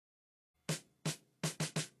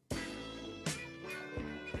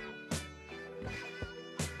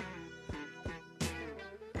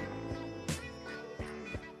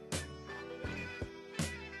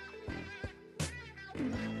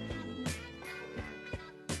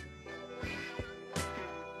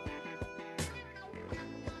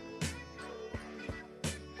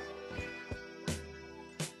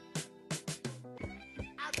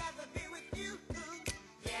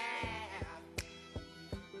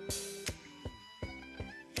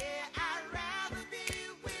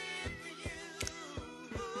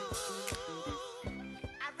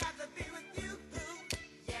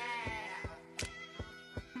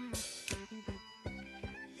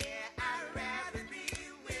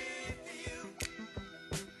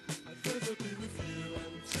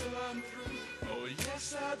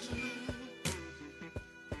I do.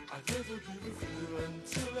 I'd never be with you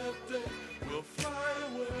until that day will fly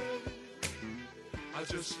away. I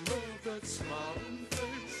just love that smiling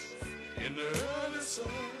face in the early sun.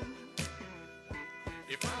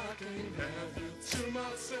 If I can't have you to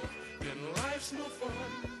myself, then life's no fun.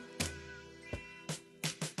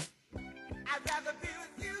 I'd rather be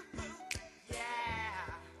with you, yeah.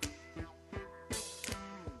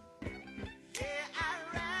 Yeah, I'd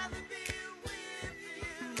rather be with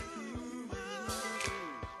you.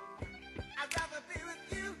 I'd rather be with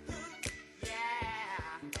you, yeah.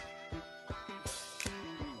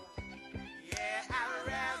 Yeah, I'd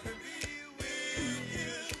rather be with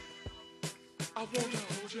you. I wanna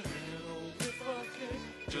hold your hand, oh, if I can,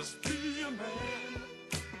 just be a man.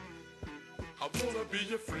 I wanna be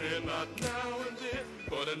your friend, not now and then,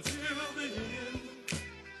 but until the end.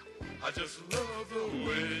 I just love the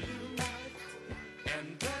way you act,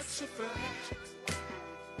 and that's a fact.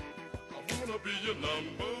 I wanna be your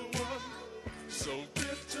number one, so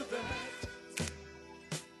get to that.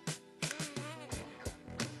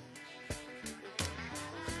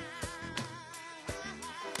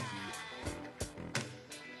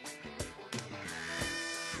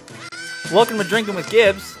 Welcome to Drinking with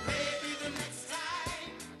Gibbs.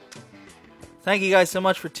 Thank you guys so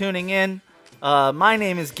much for tuning in. My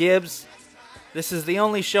name is Gibbs. This is the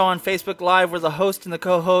only show on Facebook Live where the host and the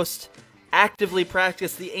co-host actively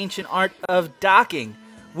practice the ancient art of docking.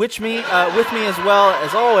 With me as well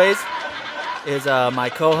as always is my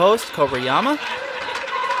co-host Kobriyama.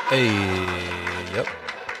 Hey, yep.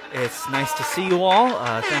 It's nice to see you all.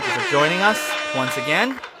 Thank you for joining us once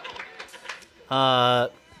again.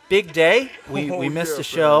 Big day. We missed a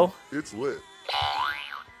show. It's lit.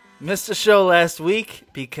 Missed a show last week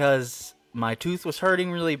because my tooth was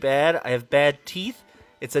hurting really bad. I have bad teeth.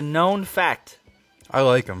 It's a known fact. I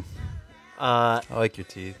like them. I like your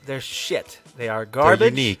teeth. They're shit. They are garbage. They're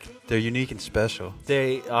unique. They're unique and special.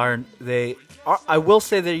 They are. I will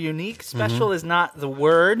say they're unique. Special is not the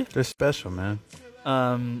word. They're special, man.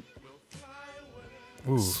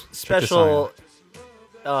 Ooh, Special.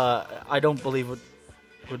 I don't believe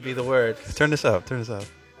would be the word. Turn this up. Turn this up.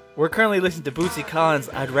 We're currently listening to Bootsy Collins.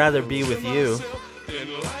 I'd rather be with you.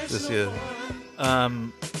 This is.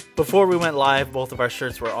 Before we went live, both of our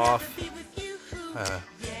shirts were off.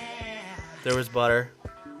 There was butter.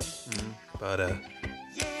 Butter.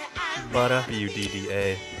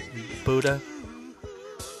 B-U-D-D-A. Buddha.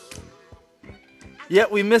 Yeah,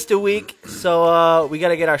 we missed a week, so we got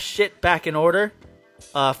to get our shit back in order.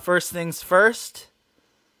 First things first.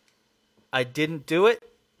 I didn't do it.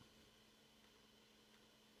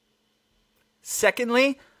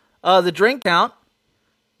 Secondly, the drink count.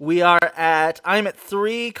 I'm at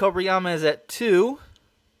 3. Kobriyama is at 2.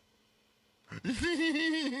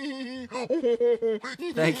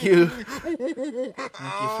 Thank you. Thank you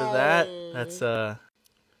for that. That's a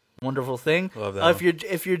wonderful thing. Love that.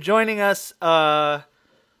 If you're joining us,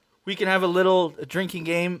 we can have a little drinking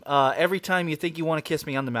game. Every time you think you want to kiss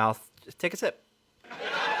me on the mouth, just take a sip.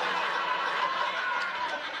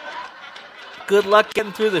 Good luck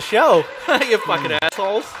getting through the show, you fucking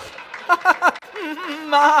assholes.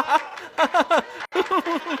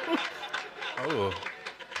 Oh.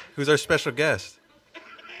 Who's our special guest?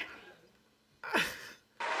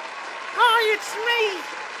 Hi, it's me.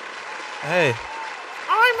 Hey.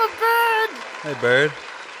 I'm a bird. Hey, bird.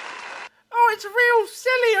 Oh, it's real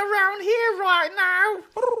silly around here right now.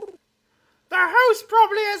 The host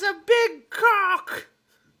probably has a big cock.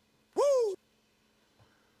 Woo.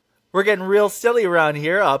 We're getting real silly around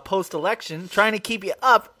here, post-election, trying to keep you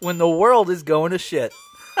up when the world is going to shit.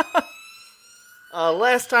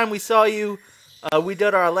 Last time we saw you, we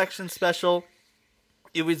did our election special.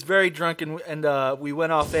 It was very drunk, and we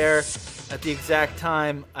went off air at the exact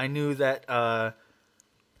time I knew that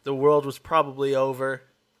the world was probably over.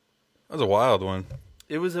 That was a wild one.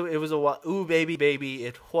 It was a ooh baby,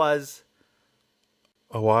 it was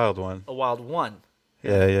A wild one. a wild one.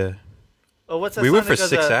 Yeah. Oh, what's that? We song went that for goes,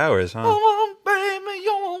 6 hours, huh? Oh, baby,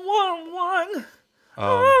 you're one.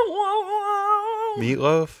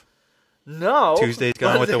 Meatloaf? No. Tuesday's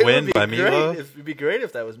Gone with the It would Wind be by great. Meatloaf? It would be great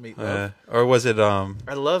if that was Meatloaf. Or was it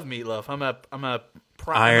I love Meatloaf. I'm a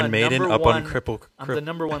Iron Maiden number up one, on Cripple? I'm the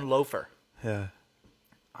number one loafer. Yeah.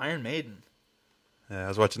 Iron Maiden. Yeah, I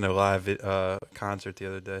was watching their live concert the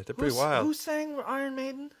other day. They're pretty wild. Who sang Iron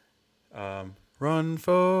Maiden? Run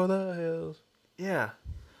for the hills. Yeah.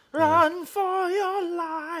 Run for your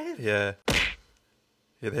life. Yeah.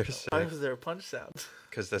 Yeah, they're sick. Why was there a punch sound?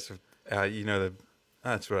 Because that's,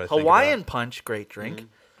 that's what I think Hawaiian about. Punch, great drink.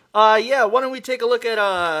 Yeah, why don't we take a look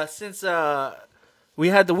at, since we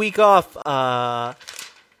had the week off,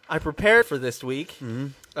 I prepared for this week.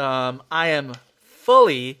 I am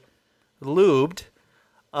fully lubed.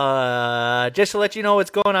 Just to let you know what's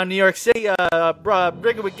going on in New York City,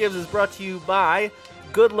 Drinking with Gibbs is brought to you by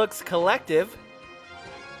Good Looks Collective.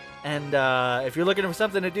 And if you're looking for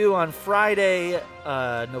something to do on Friday,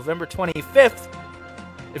 November 25th,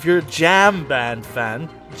 if you're a jam band fan,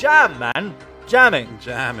 jamming.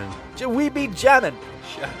 We be jamming.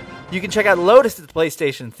 You can check out Lotus at the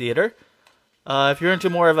PlayStation Theater. If you're into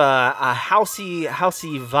more of a housey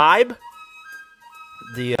vibe,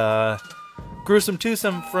 the Gruesome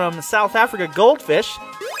Twosome from South Africa, Goldfish,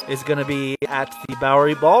 is going to be at the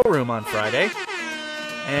Bowery Ballroom on Friday.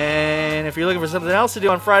 And if you're looking for something else to do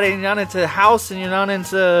on Friday and you're not into house and you're not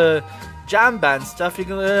into jam band stuff, you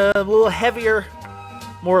can a little heavier,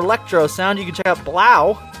 more electro sound. You can check out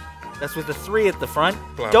Blau. That's with the 3 at the front.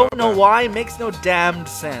 Don't know why. Makes no damned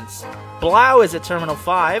sense. Blau is at Terminal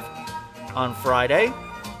 5 on Friday.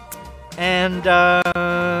 And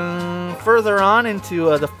further on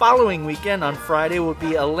into the following weekend on Friday will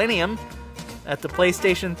be Elenium at the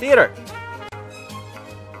PlayStation Theater.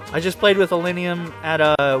 I just played with Elenium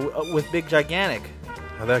with Big Gigantic.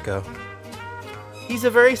 How'd that go? He's a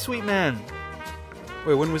very sweet man.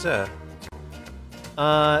 Wait, when was that?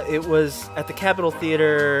 It was at the Capitol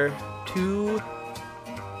Theater 2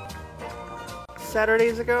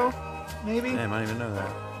 Saturdays ago, maybe? Damn, I didn't even know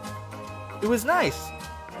that. It was nice.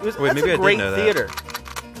 That's maybe a I great did know theater.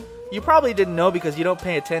 You probably didn't know because you don't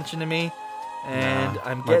pay attention to me, and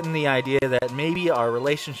I'm getting the idea that maybe our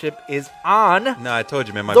relationship is on No, I told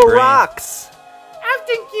you, man. My the brain. rocks. I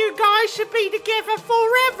think you guys should be together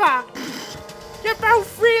forever. You're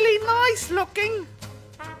both really nice looking.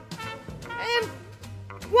 And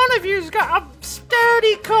one of you's got a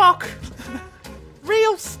sturdy cock.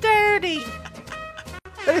 Real sturdy.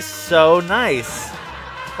 That is so nice.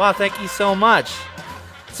 Wow, thank you so much.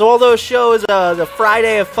 So all those shows, the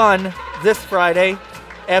Friday of Fun, this Friday,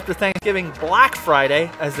 after Thanksgiving, Black Friday,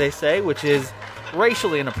 as they say, which is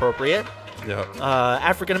racially inappropriate. Yep.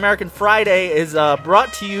 African American Friday is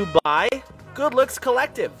brought to you by Good Looks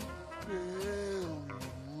Collective.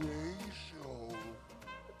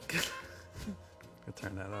 Could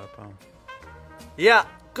turn that up, huh? Yeah,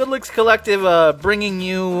 Good Looks Collective bringing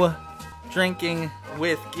you Drinking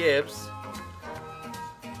with Gibbs.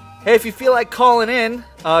 Hey, if you feel like calling in,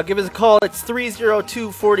 give us a call. It's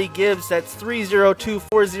 302-40-GIBBS. That's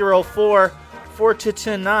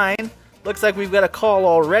 302-404-4229. Looks like we've got a call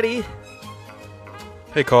already.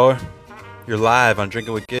 Hey, caller. You're live on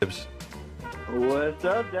Drinking with Gibbs. What's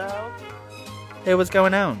up, Dal? Hey, what's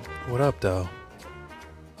going on? What up, though?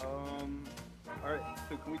 Alright,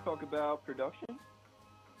 so can we talk about production?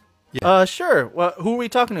 Sure. Well, who are we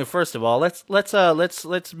talking to first of all? Let's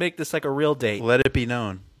make this like a real date. Let it be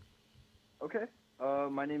known. Okay.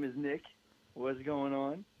 My name is Nick. What's going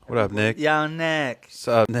on? What up, Nick? Yo, Nick. What's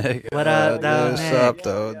up, Nick? What up, though, What's Nick? up,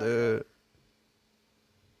 though, dude?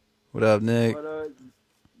 What up, Nick? But,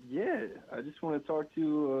 yeah, I just want to talk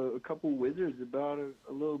to a couple wizards about a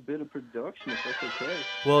little bit of production, if that's okay.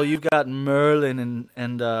 Well, you've got Merlin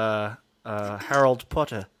and Harold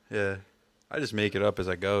Potter. Yeah. I just make it up as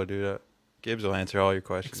I go, dude. Gibbs will answer all your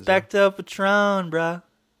questions. Expecto Patron, bruh.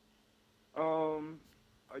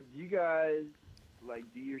 Do you guys, like,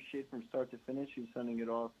 do your shit from start to finish? You're sending it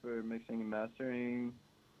off for mixing and mastering?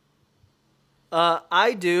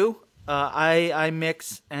 I do. I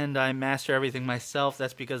mix and I master everything myself.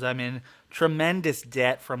 That's because I'm in tremendous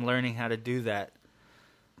debt from learning how to do that.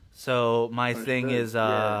 So my thing is,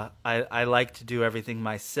 I like to do everything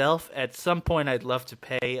myself. At some point, I'd love to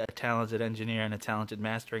pay a talented engineer and a talented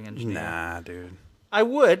mastering engineer. Nah, dude. I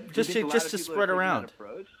would Do you think a lot just of to people are spread taking around. that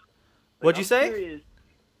approach? What'd you I'm say? Curious,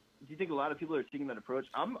 do you think a lot of people are taking that approach?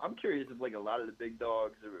 I'm curious if like a lot of the big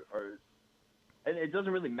dogs are, and it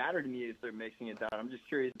doesn't really matter to me if they're mixing it down. I'm just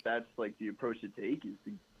curious if that's like the approach to take is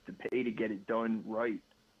to pay to get it done right.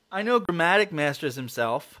 I know Grammatic masters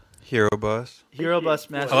himself. Hero Bus. Hero Bus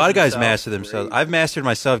masters A lot of guys himself. master themselves. I've mastered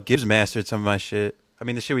myself. Gibbs mastered some of my shit. I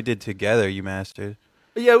mean, the shit we did together, you mastered.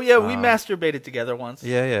 Yeah, we masturbated together once.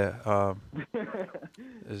 Yeah.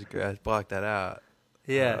 It was good. I blocked that out.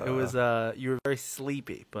 Yeah, it was. You were very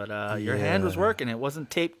sleepy, but your hand was working. It wasn't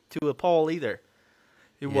taped to a pole either.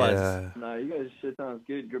 It was. No, you guys' shit sounds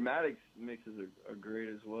good. Grammatics mixes are great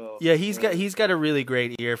as well. Yeah, he's got a really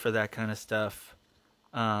great ear for that kind of stuff.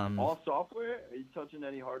 All software? Are you touching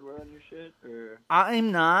any hardware on your shit? Or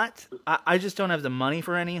I'm not. I just don't have the money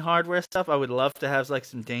for any hardware stuff. I would love to have like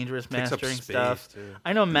some dangerous Takes up mastering space, stuff. too.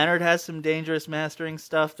 I know Menard has some dangerous mastering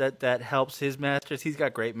stuff that helps his masters. He's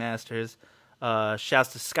got great masters.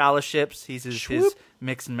 Shouts to Scholarships. He's his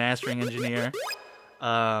mix and mastering engineer.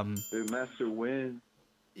 Master Win.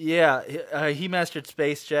 Yeah, he mastered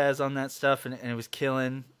Space Jazz on that stuff, and it was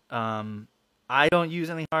killing. I don't use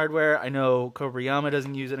any hardware. I know Kobayama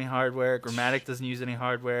doesn't use any hardware. Grammatic doesn't use any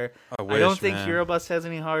hardware. I I don't think man. Eurobus has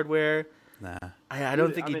any hardware. Nah. I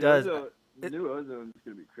don't think he does. The new Ozone is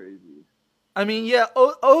going to be crazy. I mean, yeah,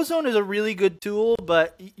 Ozone is a really good tool,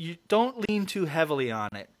 but you don't lean too heavily on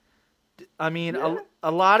it. I mean,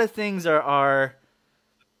 a lot of things are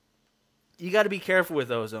you got to be careful with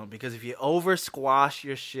Ozone, because if you over squash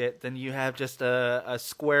your shit, then you have just a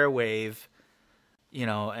square wave, you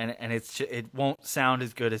know, and it won't sound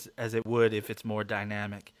as good as it would if it's more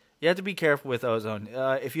dynamic. You have to be careful with Ozone.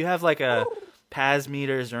 If you have like a Paz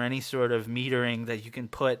meters or any sort of metering that you can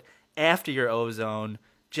put after your Ozone,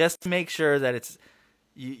 just to make sure that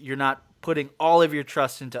you're not putting all of your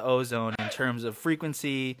trust into Ozone in terms of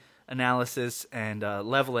frequency analysis and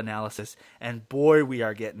level analysis. And boy, we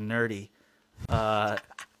are getting nerdy.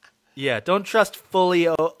 Yeah, don't trust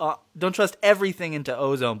don't trust everything into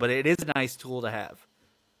Ozone, but it is a nice tool to have.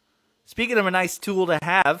 Speaking of a nice tool to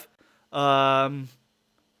have, our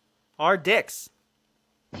dicks.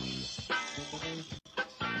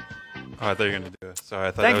 Oh, I thought you were going to do it. Sorry,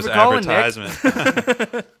 I thought Thanks that for was calling,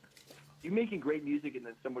 advertisement. You're making great music, and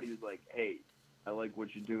then somebody was like, "Hey, I like what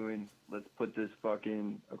you're doing. Let's put this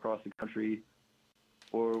fucking across the country."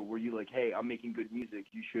 Or were you like, "Hey, I'm making good music.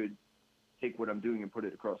 You should take what I'm doing and put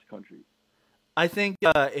it across the country"? I think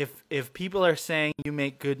if people are saying you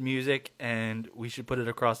make good music and we should put it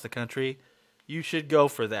across the country, you should go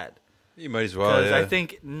for that. You might as well, Because yeah. I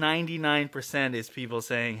think 99% is people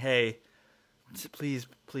saying, "Hey, please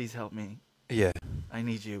help me. Yeah, I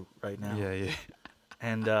need you right now." yeah.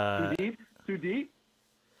 And Too deep? Too deep?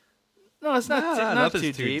 no, it's not. Nah, not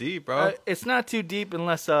nothing's too too deep, bro. It's not too deep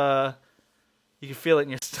unless you can feel it in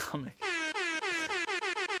your stomach.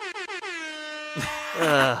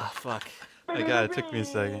 Fuck. I got it. Took me a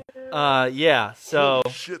second. Yeah. So,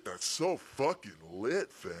 Holy shit, that's so fucking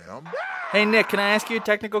lit, fam. hey Nick, can I ask you a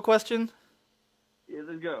technical question? Yeah,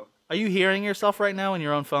 let's go. Are you hearing yourself right now in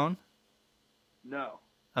your own phone? No.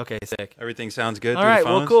 Okay, sick. Everything sounds good All through right, the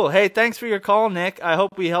well, phones? cool. Hey, thanks for your call, Nick. I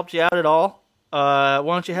hope we helped you out at all. Why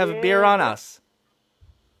don't you have a beer on us?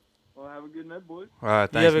 Well, have a good night, boys. All right,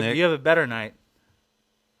 thanks, Nick. You have a better night,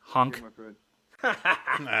 hunk. Here, my friend.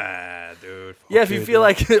 Ah, dude. Yeah, if you feel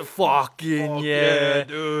like fucking yeah,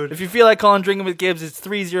 dude. If you feel like calling Drinking with Gibbs, it's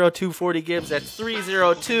 302-40-GIBS. That's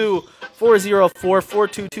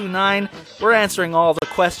 302-404-4229. We're answering all the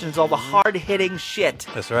questions, all the hard-hitting shit.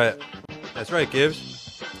 That's right. That's right, Gibbs.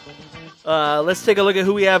 Let's take a look at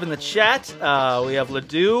who we have in the chat. We have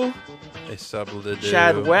Ledoux, Hey, sub Ledoux.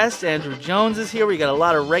 Chad West, Andrew Jones is here. We got a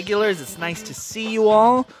lot of regulars. It's nice to see you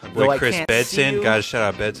all. Boy, Though I Chris can't see Bedson. you. Gotta shout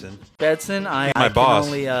out Bedson. Bedson, I my can boss.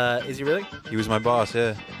 Only, is he really? He was my boss,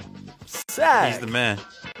 yeah. Sick. He's the man. Shout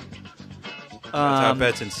out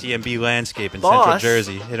Bedson, CMB Landscape in boss. Central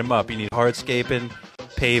Jersey. Hit him up. You need hardscaping,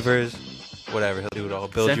 pavers, whatever. He'll do it all.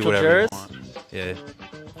 Build Central you whatever Jersey? you want.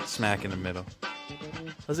 Yeah. Smack in the middle.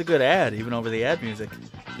 That was a good ad, even over the ad music.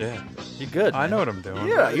 Yeah. You're good. I man. know what I'm doing.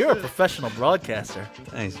 Yeah, you're a professional broadcaster.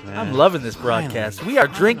 Thanks, man. I'm loving this broadcast. We are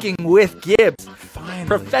Drinking with Gibbs. Finally.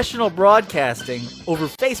 Professional broadcasting over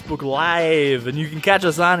Facebook Live, and you can catch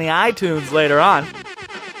us on the iTunes later on.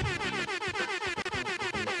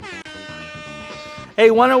 Hey,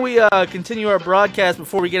 why don't we continue our broadcast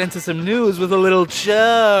before we get into some news with a little chug?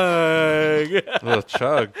 A little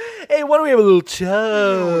chug. Hey, why don't we have a little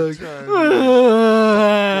chug?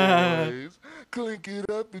 Boys, clink it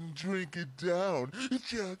up and drink it down. A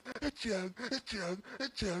chug, a chug, a chug, a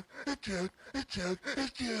chug, a chug, a chug, a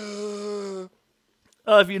chug.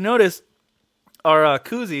 If you notice, our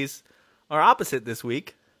koozies are opposite this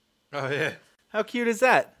week. Oh, yeah. How cute is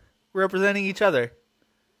that? We're representing each other.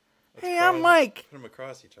 Hey, I'm Mike. Put them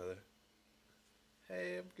across each other.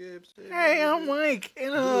 Hey, I'm Gibbs. Hey, I'm Mike.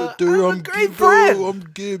 And, Dude, I'm a great friend. I'm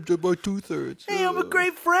Gibbs about 2/3. Hey, I'm a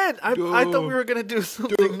great friend. I thought we were going to do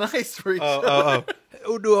something nice for each other.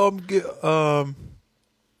 Oh, no, I'm Gibbs.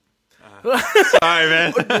 Sorry,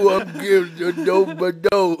 man. I'm Gibbs.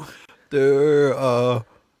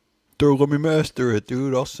 Dude, let me master it,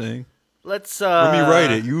 dude. I'll sing. Let's Let me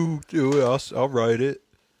write it. You do it. I'll write it.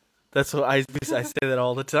 That's what I say that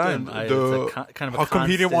all the time. It's a kind of a How come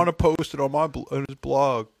he didn't constant- want to post it on his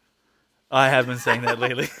blog? I have been saying that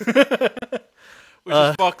lately. Which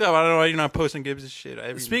is fucked up. I don't know why you're not posting Gibbs' shit.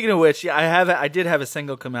 Speaking of which, yeah, I did have a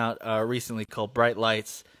single come out recently called Bright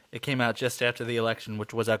Lights. It came out just after the election,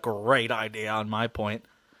 which was a great idea on my part,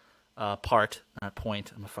 not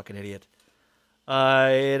point. I'm a fucking idiot.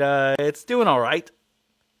 It's doing all right,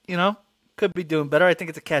 you know. Could be doing better. I think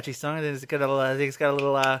it's a catchy song. I think it's got a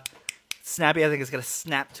little snappy. I think it's got a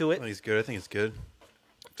snap to I it. think it's good. I think it's good.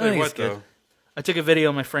 I think it's good. I took a video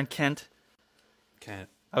of my friend Kent. Can't.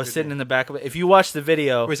 I was sitting in the back of it. If you watch the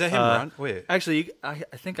video, Wait, is that him, Ron? Wait. Actually, I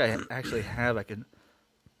think I actually have. I can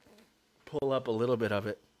pull up a little bit of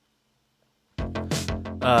it.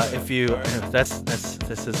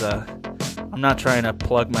 This is I'm not trying to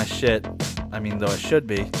plug my shit. I mean, though it should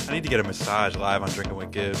be. I need to get a massage live on Drinking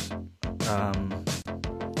with Gibbs. I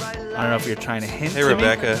don't know if you're trying to hint. Hey, to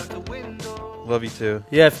Rebecca. me. Love you too.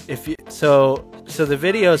 Yeah, if you so the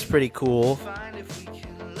video is pretty cool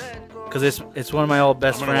because it's one of my old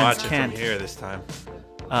best I'm gonna friends, watch it Kent. from here this time.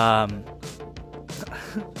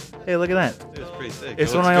 Hey, look at that! It was pretty sick.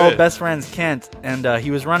 It's It one of looks my old good. best friends, Kent, and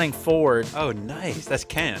he was running forward. Oh, nice. That's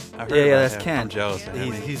Kent. I've heard Yeah, about that's him. Kent. I'm jealous of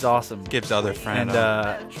him. He's awesome. Gibbs' other friend.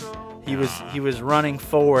 And he was running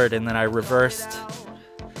forward, and then I reversed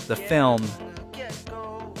the film.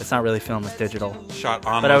 It's not really film; it's digital. shot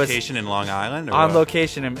on but I was location in Long Island. Or On what?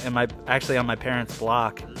 location in my on my parents'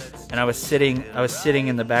 block, and I was sitting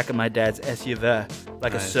in the back of my dad's SUV,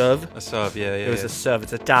 like Nice. a SUV. A sub, yeah. It was a SUV.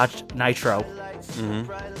 It's a Dodge Nitro.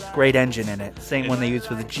 Mm-hmm. Great engine in it. Same one they use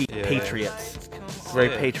for the Jeep Yeah. Patriots. Very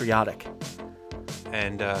Sick. patriotic.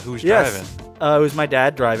 And who's Yes. driving? It was my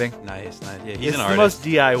dad driving. Nice. Yeah, he's It's an the artist. most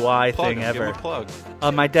DIY Plug thing him, give him ever. a plug.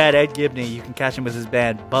 My dad, Ed Gibney, you can catch him with his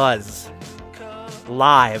band Buzz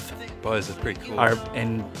live Buzz is pretty cool.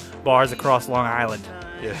 in bars across Long Island.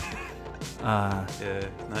 Yeah. Uh, Yeah.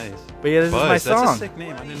 Nice. but yeah, this Buzz, is my That's a song. sick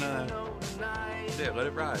name. I didn't know that. Yeah, let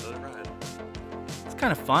it ride. Let it ride. It's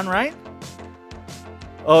kind of fun, right?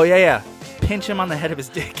 Oh, yeah. Pinch him on the head of his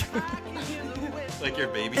dick. Like your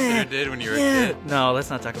babysitter did when you were a kid. No,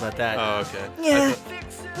 let's not talk about that. Oh, okay.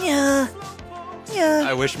 Yeah.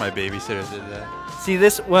 I wish my babysitter did that. See,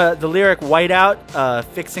 the lyric "Whiteout,"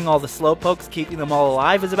 fixing all the slowpokes, keeping them all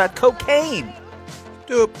alive, is about cocaine.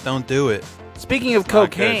 Don't do it. Speaking of Not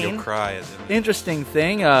good. cocaine, You'll cry at the end. interesting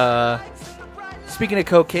thing. Speaking of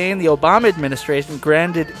cocaine, the Obama administration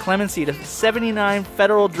granted clemency to 79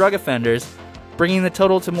 federal drug offenders, bringing the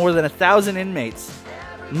total to more than 1,000 inmates.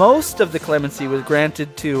 Most of the clemency was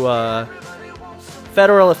granted to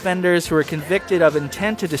federal offenders who were convicted of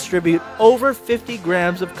intent to distribute over 50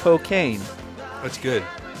 grams of cocaine. That's good.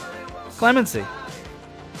 Clemency.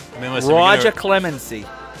 I mean, listen, Roger Clemency.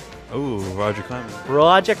 Ooh, Roger Clemens.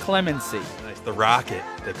 Roger Clemency. Nice. The Rocket,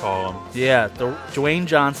 they call him. Yeah, Dwayne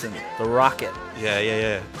Johnson, the Rocket.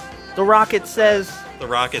 Yeah. The Rocket says, The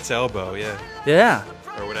Rocket's elbow, yeah. yeah.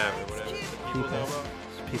 Or whatever. People's elbow?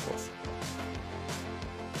 People's.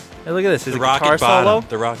 Hey, look at this. Is The a Rocket guitar bottom. solo?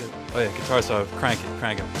 The Rocket. Oh, yeah, guitar solo. Crank it.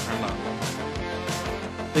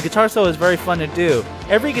 The guitar solo is very fun to do.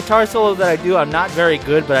 Every guitar solo that I do, I'm not very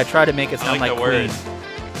good, but I try to make it I sound like like the Queen. words.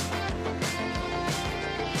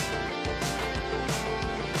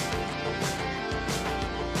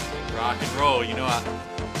 Rock and roll. You know I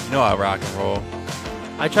rock and roll.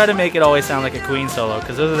 I try to make it always sound like a Queen solo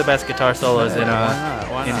because those are the best guitar solos Why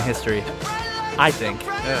not? in history. I think.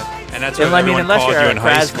 Yeah. And that's And what I mean, everyone unless called you're you in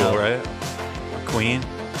Eric high Krasno. school, right? Queen?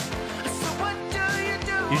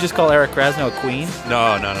 You just call Eric Krasno a Queen?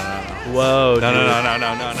 No. Whoa, dude. No.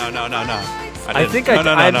 I think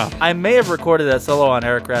No. I may have recorded that solo on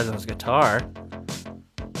Eric Krasno's guitar.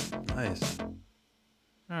 Nice. All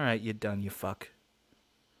right, you done, you fuck.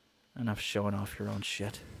 Enough showing off your own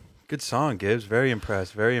shit. Good song, Gibbs. Very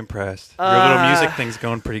impressed. Your little music thing's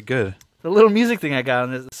going pretty good. The little music thing I got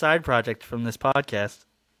on this side project from this podcast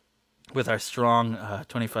with our strong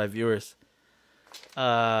 25 viewers.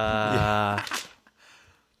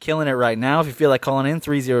 Killing it right now. If you feel like calling in,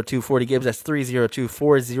 302-40-GIBS. That's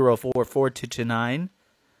 302-404-4229.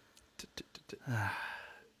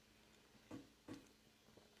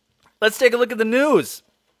 Let's take a look at the news.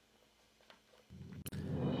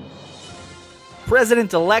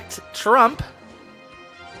 President-elect Trump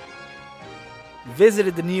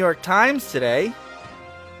visited the New York Times today,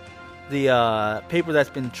 the paper that's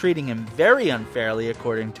been treating him very unfairly,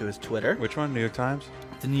 according to his Twitter. Which one? New York Times?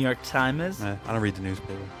 The New York Times. I don't read the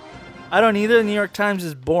newspaper. I don't either. The New York Times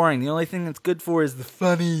is boring. The only thing that's good for is the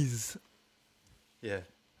funnies. Yeah,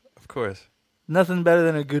 of course. Nothing better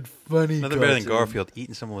than a good funny Nothing better than cartoon. Garfield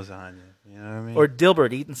eating some lasagna. You know what I mean? Or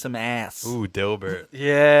Dilbert eating some ass. Ooh, Dilbert.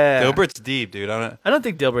 Yeah. Dilbert's deep, dude. I don't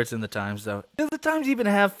think Dilbert's in the Times, though. Does the Times even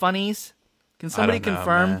have funnies? Can somebody I don't know,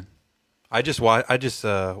 confirm? man. I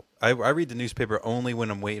read the newspaper only when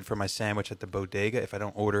I'm waiting for my sandwich at the bodega if I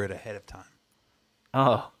don't order it ahead of time.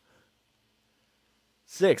 Oh.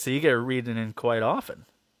 Sick. So you get reading in quite often.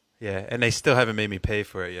 Yeah, and they still haven't made me pay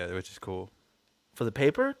for it yet, which is cool. For the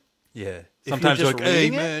paper? Yeah. you're Sometimes you're just like, hey,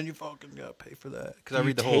 reading it? man, you fucking got to pay for that. Because Do I you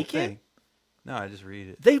read the whole take it? thing. No, I just read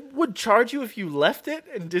it. They would charge you if you left it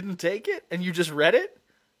and didn't take it, and you just read it.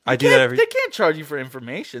 I do that every... They can't charge you for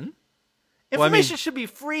information. Well, I mean- Information should be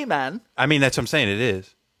free, man. I mean, that's what I'm saying. It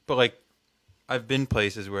is. But, like, I've been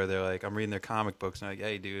places where they're like, I'm reading their comic books, and I'm like,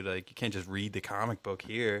 hey, dude, like, you can't just read the comic book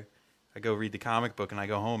here. I go read the comic book, and I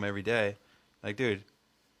go home every day. Like, dude,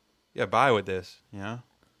 yeah, buy with this, you know?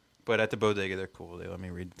 But at the bodega, they're cool. They let me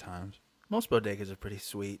read the Times. Most bodegas are pretty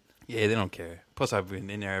sweet. Yeah, they don't care. Plus, I've been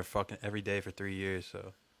in there fucking every day for 3 years,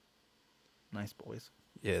 so. Nice boys.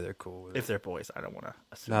 Yeah, they're cool with If it. they're boys, I don't want to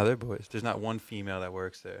assume. No, they're boys. There's not one female that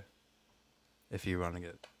works there. If you want to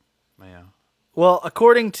get, Well,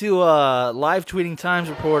 according to live tweeting Times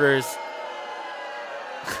reporters,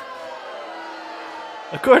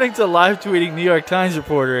 according to live tweeting New York Times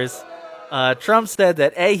reporters, Trump said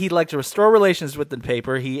that A, he'd like to restore relations with the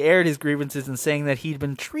paper. He aired his grievances in saying that he'd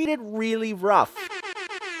been treated really rough.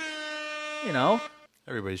 You know,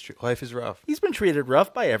 everybody's life is rough. he's been treated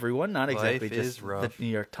rough by everyone, not exactly Life just is rough. the New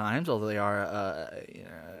York Times, although they are,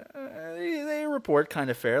 they report kind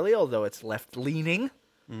of fairly, although it's left-leaning.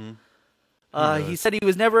 He said he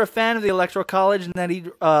was never a fan of the Electoral College and that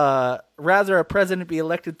he'd rather a president be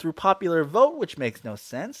elected through popular vote, which makes no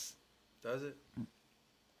sense. Does it?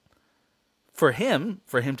 For him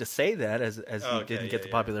to say that as he didn't get the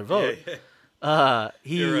popular vote.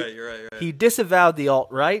 You're right. He disavowed the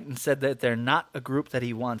alt-right and said that they're not a group that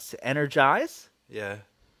he wants to energize. Yeah.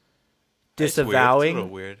 Disavowing It's a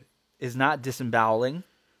little weird. is not disemboweling.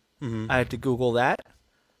 I had to Google that.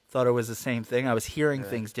 Thought it was the same thing. I was hearing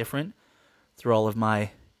things different through all of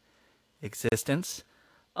my existence.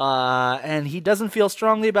 And he doesn't feel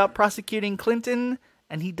strongly about prosecuting Clinton,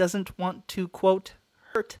 and he doesn't want to, quote,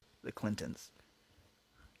 hurt the Clintons.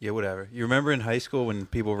 Yeah, whatever. You remember in high school when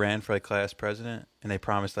people ran for like class president and they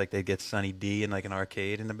promised like they'd get Sunny D in like an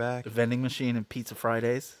arcade in the back? The vending machine and Pizza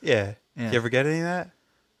Fridays? Yeah. Yeah. Did you ever get any of that?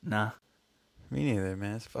 Nah. Me neither,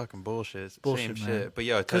 man. It's fucking bullshit. It's Bullshit, same man. shit. But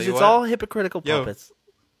yo, tell Because you it's what, all hypocritical Yo. puppets.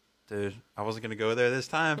 dude, I wasn't gonna go there this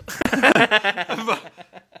time.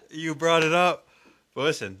 You brought it up. But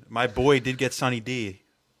listen, my boy did get Sunny D.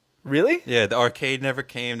 Really? Yeah, the arcade never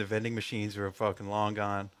came. The vending machines were fucking long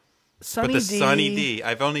gone. Sunny but the D. Sunny D,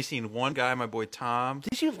 I've only seen one guy, my boy Tom.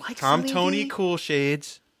 Did you like Tom Sunny Tony D? Cool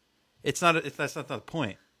Shades. That's not the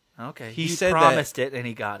point. Okay. He He said promised it and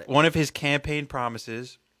he got it. One of his campaign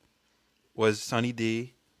promises was Sunny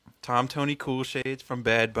D, Tom Tony Cool Shades from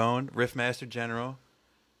Bad Bone, Riffmaster General,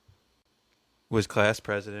 was class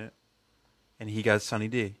president, and he got Sunny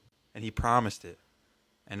D, and he promised it.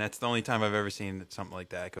 And that's the only time I've ever seen something like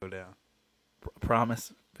that go down.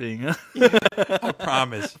 Promise being I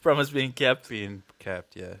promise. promise being kept. Being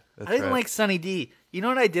kept, yeah. That's I didn't right. like Sunny D. You know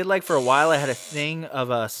what I did like for a while? I had a thing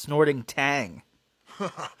of snorting Tang.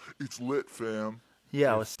 It's lit, fam.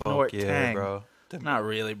 Yeah, I was Fuck snort yeah, Tang. bro. Not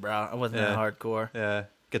really, bro. I wasn't that Yeah. hardcore. Yeah.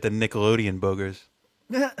 Get the Nickelodeon boogers.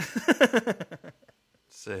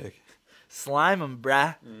 Sick. Slime 'em,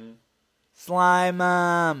 bruh. Slime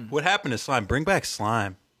 'em. What happened to slime? Bring back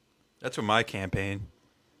slime. That's what my campaign.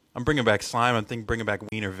 I'm bringing back slime. I'm thinking bringing back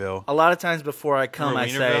Wienerville. A lot of times before I come, I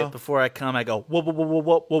Remember say, Wienerville? before I come, I go,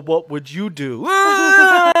 what would you do?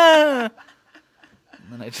 And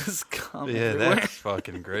then I just come Yeah, everywhere. that's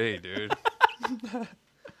fucking great, dude.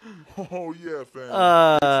 Oh yeah,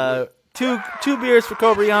 fam. Two beers for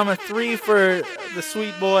Kobayama, 3 for the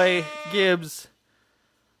sweet boy Gibbs.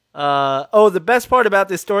 The best part about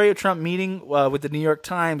this story of Trump meeting with the New York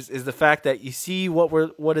Times is the fact that you see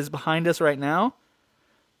what is behind us right now.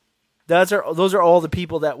 Those are all the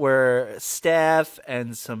people that were staff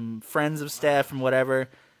and some friends of staff and whatever.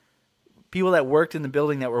 People that worked in the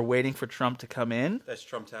building that were waiting for Trump to come in. That's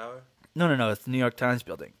Trump Tower. No, it's the New York Times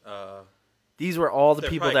building. These were all the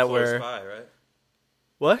people that were by, right?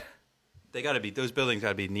 what? They got to be. Those buildings got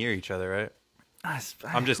to be near each other, right?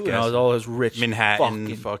 I'm just Who knows, guessing. all those rich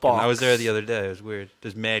Manhattan, fucking. I was there the other. other day. It was weird.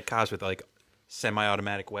 There's mad cops with like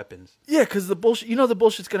semi-automatic weapons. Yeah, because the bullshit. You know, the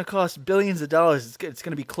bullshit's going to cost billions of dollars. It's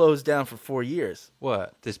going to be closed down for 4 years.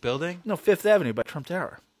 What? This building? No, Fifth Avenue by Trump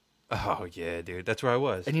Tower. Oh yeah, dude. That's where I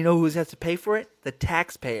was. And you know who has to pay for it? The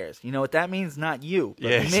taxpayers. You know what that means? Not you, but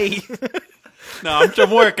Yes. me. No,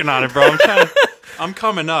 I'm working on it, bro. I'm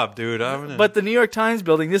coming up, dude. But the New York Times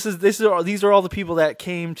building. These are all the people that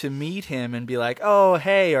came to meet him and be like, oh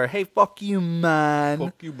hey, or hey, fuck you, man.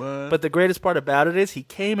 fuck you, man. But the greatest part about it is he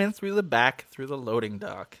came in through the back, through the loading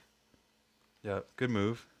dock. Yeah, good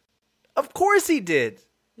move. Of course he did.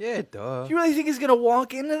 Yeah, duh. You really think he's gonna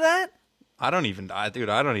walk into that? I don't even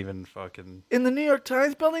fucking. In the New York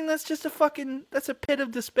Times building, that's a pit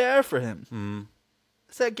of despair for him.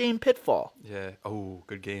 It's that game Pitfall. Yeah. Oh,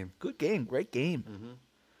 good game. Good game. Great game.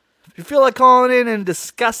 If you feel like calling in and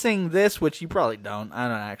discussing this, which you probably don't, I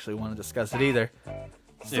don't actually want to discuss it either. Yeah,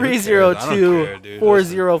 who cares? I don't care, dude.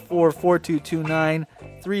 302-404-4229,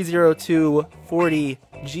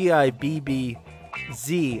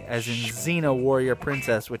 302-40-GIBBZ, as in Xena Warrior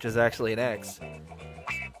Princess, which is actually an X.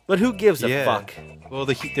 But who gives a fuck? Well,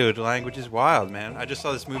 dude, the language is wild, man. I just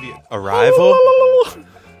saw this movie, Arrival.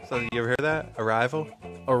 So, you ever heard that? Arrival?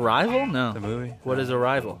 Arrival? No. The movie? What is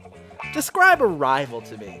Arrival? Describe Arrival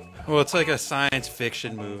to me. Well, it's like a science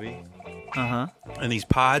fiction movie. Uh-huh. And these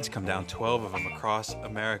pods come down, 12 of them across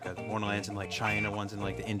America. One lands in like China, one's in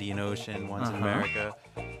like the Indian Ocean, one's in America.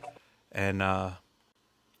 And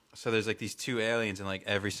so there's like these two aliens in like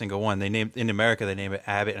every single one. In America they name it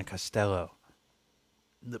Abbott and Costello.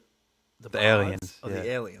 The aliens. Oh, the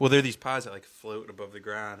aliens. Well, they're these pods that like float above the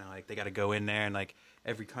ground, and like they got to go in there, and like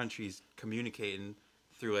every country's communicating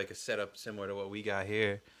through like a setup similar to what we got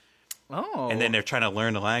here. Oh. And then they're trying to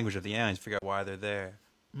learn the language of the aliens, figure out why they're there.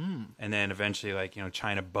 And then eventually, like, you know,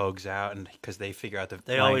 China bugs out, and because they figure out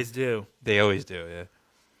They always do. They always do, yeah.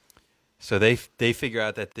 So they figure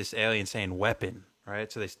out that this alien's saying weapon, right?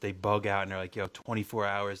 So they bug out, and they're like, yo, 24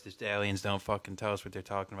 hours, these aliens don't fucking tell us what they're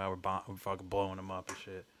talking about. We're fucking blowing them up and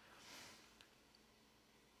shit.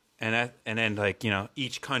 And then, like, you know,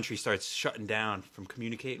 each country starts shutting down from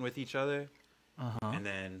communicating with each other. And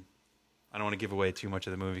then, I don't want to give away too much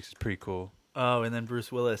of the movie because it's pretty cool. Oh, and then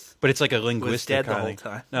Bruce Willis. But it's like a linguistic dead the kind of whole thing.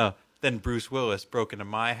 time. No, then Bruce Willis broke into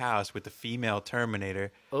my house with the female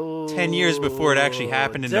Terminator Oh, 10 years before it actually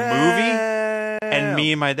happened in the movie. And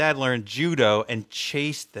me and my dad learned judo and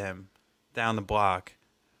chased them down the block.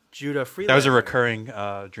 Judo Freelander. That was a recurring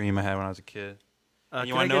dream I had when I was a kid. Can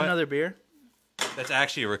you I wanna get know it? another beer? That's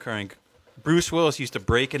actually a recurring. Bruce Willis used to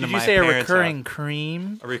break into Did you my say a parents' recurring house.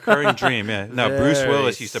 cream? A recurring dream, yeah. No, Bruce Very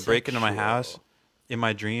Willis used to break into my sexual. house in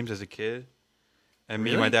my dreams as a kid. And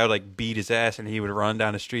me and Really? my dad would like beat his ass, and he would run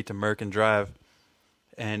down the street to Merkin Drive.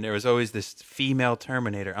 And there was always this female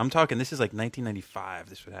Terminator. I'm talking, this is like 1995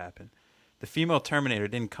 this would happen. The female Terminator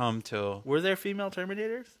didn't come till Were there female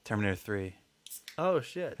Terminators? Terminator 3. Oh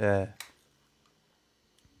shit! Yeah.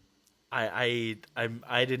 I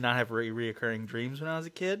did not have reoccurring dreams when I was a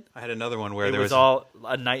kid. I had another one where It there was was all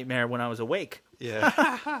a nightmare when I was awake.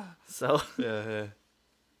 Yeah. So Yeah.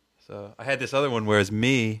 So I had this other one where it's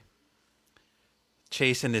me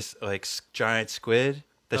chasing this like giant squid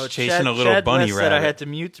that's chasing a little Chad bunny West rabbit. said I had to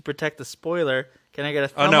mute to protect the spoiler. Can I get a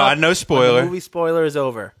thumb Oh, no, up no when spoiler. the movie spoiler is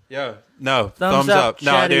over. Yeah. No, Thumbs thumbs up, up.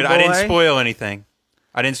 No, chatty dude, I didn't boy. spoil anything.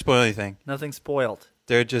 I didn't spoil anything. Nothing spoiled.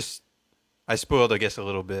 They're just I spoiled I guess a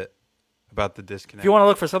little bit about the disconnect. If you want to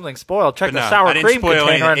look for something spoiled, check But the no, sour I didn't cream spoil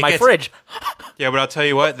container anything. in my It gets- fridge. Yeah, but I'll tell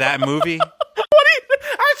you what, that movie That's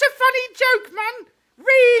a funny joke, man.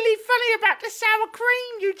 Really funny about the sour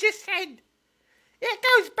cream you just said. It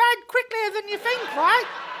goes bad quicker than you think, right?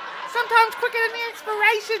 Sometimes quicker than the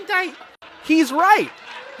expiration date. He's right.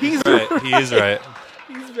 He's right. He is right.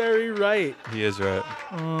 He's very right. He is right.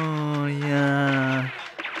 Oh yeah.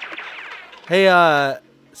 Hey,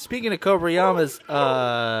 speaking of Kobayama's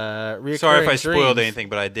reoccurring Sorry if I spoiled dreams, anything,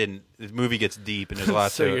 but I didn't. The movie gets deep and there's a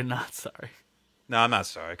lot so to you're it. not sorry. No, I'm not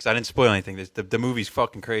sorry because I didn't spoil anything. The movie's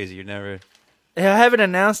fucking crazy. You never. I haven't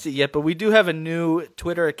announced it yet, but we do have a new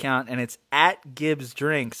Twitter account, and it's at Gibbs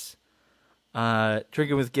Drinks.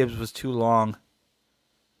 Drinking with Gibbs was too long,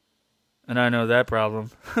 and I know that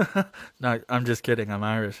problem. No, I'm just kidding. I'm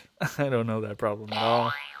Irish. I don't know that problem at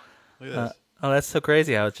all. Look at this. Oh, that's so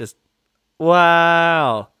crazy how it's just...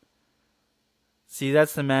 Wow. See,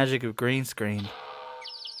 that's the magic of green screen.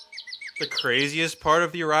 The craziest part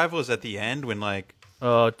of the Arrival is at the end when like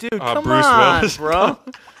Oh, dude, come Bruce on, Willis. bro.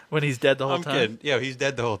 When he's dead the whole I'm time. kidding. Yeah, he's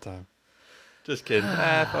dead the whole time. Just kidding.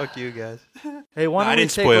 Fuck you guys. Hey, why No, don't I we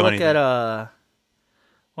didn't take a spoil look anything. at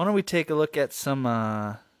why don't we take a look at some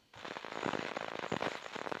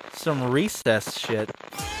recess shit?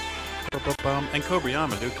 And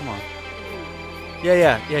Kobayama, dude, come on.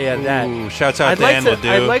 Yeah, that. Ooh, shouts out I'd to like Anvil, to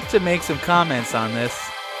dude. I'd like to make some comments on this.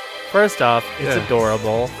 First off, it's Yeah.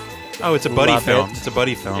 adorable. Oh, it's a buddy Love film. it. It's a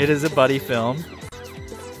buddy film. It is a buddy film.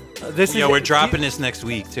 This Yeah, is we're dropping this next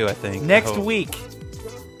week too. I think. next I hope. week.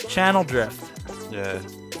 Channel Drift. Yeah.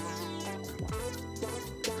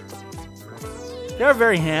 They're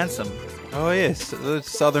very handsome. Oh yes, those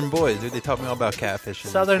Southern boys, dude. They taught me all about catfishing.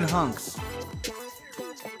 Southern hunks.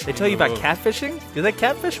 They tell you about catfishing? Do they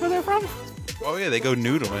catfish where they're from? Oh yeah, they go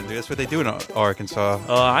noodling, dude. That's what they do in Arkansas.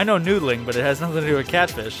 I know noodling, but it has nothing to do with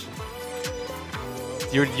catfish.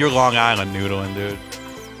 You're Long Island noodling, dude.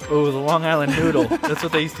 Oh, the Long Island noodle. That's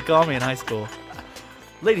what they used to call me in high school.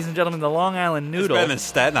 Ladies and gentlemen, the Long Island It's Noodle. better than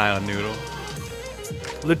Staten Island noodle.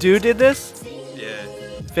 Ledoux did this? Yeah.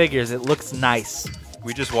 Figures, it looks nice.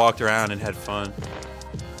 We just walked around and had fun.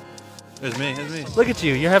 It was me. Look at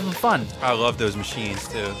you, you're having fun. I love those machines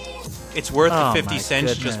too. It's worth Oh, the 50 my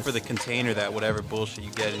cents goodness. just for the container that whatever bullshit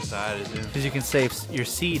you get inside is in. Because you can save your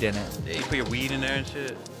seed in it. Yeah, you put your weed in there and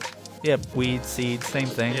shit. Yeah, weed, seed, same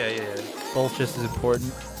thing. Yeah. Both just as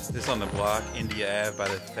important. This on the block, India Ave by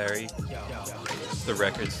the ferry. It's the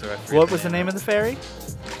record store. I forget What was the name of the ferry?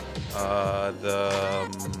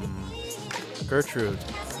 Gertrude.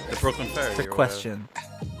 The Brooklyn Ferry. Trick or whatever. question.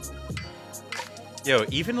 Yo,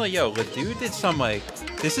 even like Ledoux did some like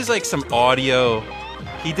this is like some audio.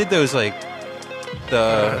 He did those like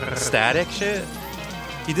the static shit.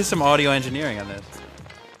 He did some audio engineering on this.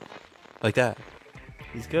 Like that.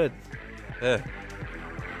 He's good. Yeah.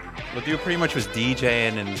 Ledoux pretty much was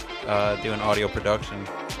DJing and doing audio production.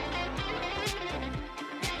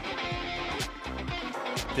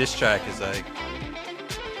 This track is like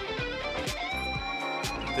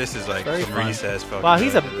Very some fun. recess fucking. Wow,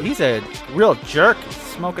 he's shit. a real jerk.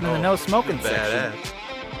 Smoking in the Oh, no smoking section. badass.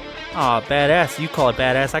 Aw, badass. You call it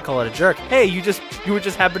badass, I call it a jerk. Hey, you were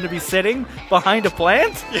just happened to be sitting behind a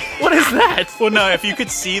plant? What is that? Well, no, if you could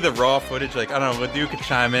see the raw footage, like I don't know, Ledoux could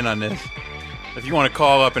chime in on this. If you want to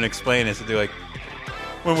call up and explain this, to do like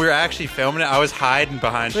when we were actually filming it, I was hiding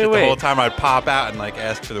behind shit Wait. the whole time. I'd pop out and like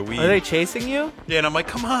ask for the weed. Are they chasing you? Yeah, and I'm like,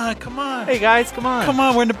 come on, Hey guys, come on. come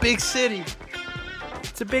on, we're in the big city.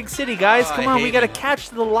 It's a big city, guys. Oh, Come I on, we hate gotta it. catch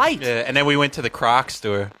the light. Yeah, and then we went to the Croc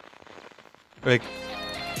store. Like,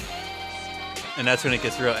 and that's when it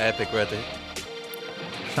gets real epic. We're at the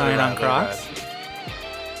Trying on Ride. Crocs.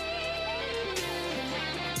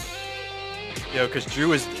 Yo, because Drew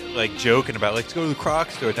was like joking about like, let's go to the Croc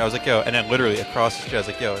store. And I was like, yo, and then literally across the street, I was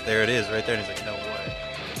like, yo, there it is, right there. And he's like, no way.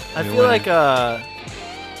 I You feel win. like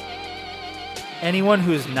anyone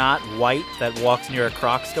who's not white that walks near a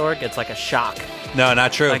Croc store gets like a shock. No,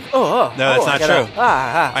 not true. Like, No, that's I not gotta- true.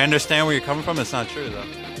 Ah, I understand where you're coming from. It's not true though.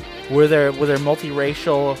 ah. Were there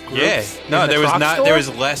multiracial groups? Yeah, in no, the there was Croc not. store? There was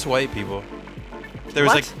less white people. There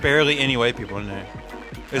was What? like barely any white people in there.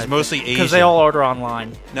 It was mostly Asian. because they all order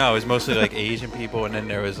online. No, it was mostly like Asian people, and then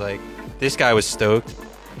there was like this guy was stoked.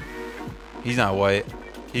 He's not white.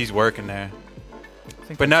 He's working there. I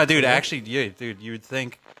think But no, that's dude, cool. actually, yeah, dude, you would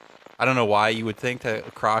think. I don't know why you would think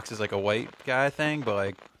that Crocs is like a white guy thing, but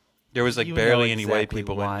like there was like You barely know any white exactly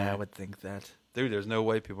people why in there. I would think that. Dude, there's no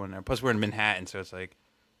white people in there. Plus, we're in Manhattan, so it's like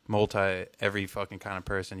every fucking kind of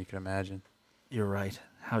person you can imagine. You're right.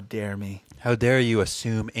 How dare me? How dare you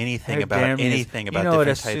assume anything How dare about me is- anything about you know what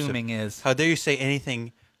different types of? assuming is. How dare you say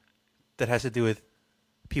anything that has to do with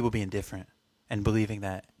people being different and believing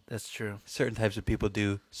that That's true. certain types of people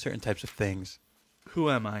do certain types of things? Who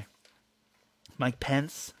am I? Mike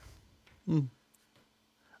Pence. Hmm.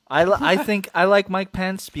 I think I like Mike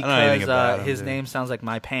Pence don't know anything because about him, his dude. name sounds like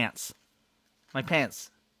my pants. Mike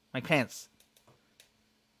Pence. Mike Pence.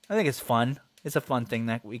 I think it's fun. It's a fun thing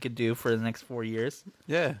that we could do for the next 4 years.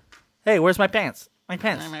 Yeah. Hey, where's my pants? Mike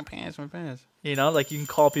Pence. My pants, my pants. You know, like you can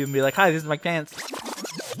call people and be like, "Hi, this is Mike Pence."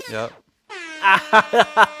 Yep.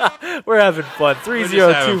 We're having fun. We're just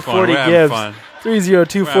having 302 fun. 40 We're having Gibbs. fun.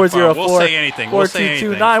 302-404. We'll say anything. We'll say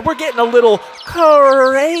anything. 4229. We're getting a little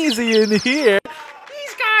crazy in here.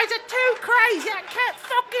 These guys are too crazy. I can't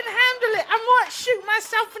fucking handle it. I might shoot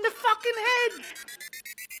myself in the fucking head.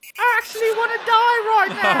 I actually want to die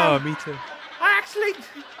right now. Oh, me too.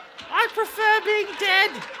 I prefer being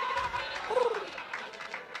dead.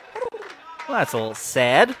 Well, that's a little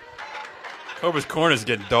sad. Cobra's Corner's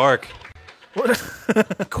getting dark.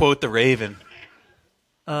 Quote the Raven.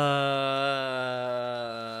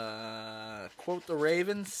 Quote the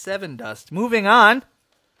Raven, Seven Dust. Moving on.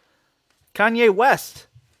 Kanye West.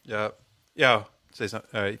 Yep. Yo, say something.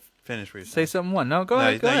 All right, finish what you're Say saying. something one. No, go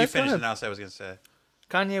ahead. Go you ahead. Go finish ahead. and I'll say what I was going to say.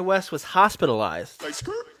 Kanye West was hospitalized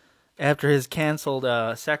after his canceled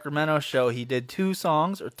Sacramento show. He did 2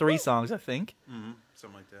 songs, or 3 songs, I think.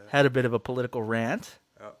 Something like that. Had a bit of a political rant.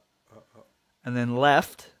 And then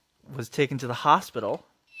left, was taken to the hospital,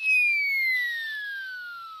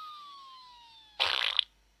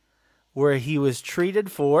 where he was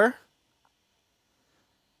treated for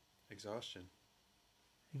Exhaustion.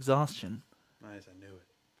 exhaustion. Nice, I knew it.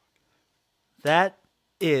 That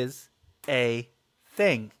is a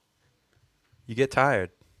thing. You get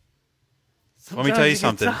tired. Let me Sometimes tell you get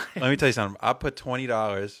something. tired. Let me tell you something. I put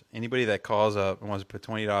 $20. Anybody that calls up and wants to put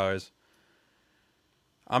 $20,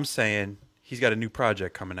 I'm saying he's got a new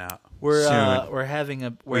project coming out We're soon. we're having a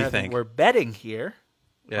do you think? we're betting here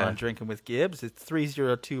Yeah. on Drinking with Gibbs. It's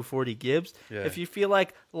 30240 Gibbs. Yeah. If you feel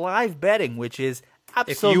like live betting, which is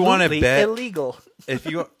absolutely you wanna bet- illegal. If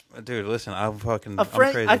you, dude, listen, I'm fucking. A friend,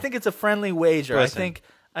 I'm crazy. I think it's a friendly wager. Listen.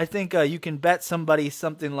 I think you can bet somebody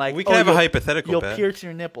something like We can have a you'll- hypothetical You'll bet. pierce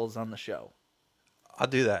your nipples on the show. I'll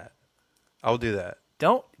do that. I'll do that.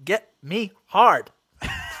 Don't get me hard.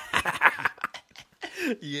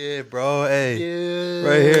 Yeah, bro. Hey,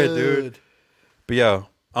 right here, dude. But yo,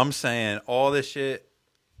 I'm saying all this shit.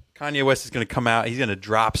 Kanye West is gonna come out. He's gonna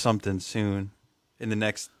drop something soon, in the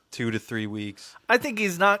next 2 to 3 weeks. I think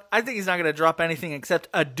he's not going to drop anything except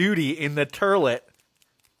a duty in the turlet.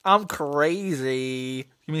 I'm crazy.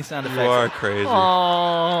 Give me sound effects. You are crazy.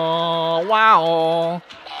 Oh, wow.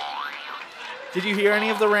 Did you hear any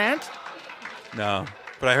of the rant? No,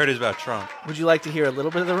 but I heard it's about Trump. Would you like to hear a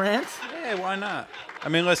little bit of the rant? Yeah, why not? I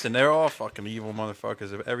mean, listen, they're all fucking evil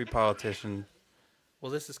motherfuckers. Every politician.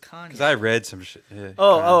 Well, this is Kanye. Because I read some shit.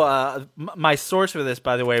 Yeah, My source for this,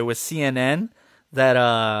 by the way, was CNN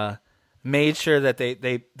that made sure that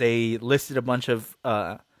they listed a bunch of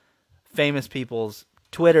famous people's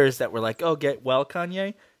Twitters that were like, "Oh, get well,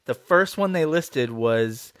 Kanye." The first one they listed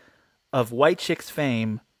was of white chicks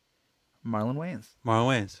fame, Marlon Wayans, Marlon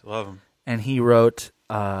Wayans, love him. and he wrote.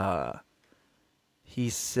 He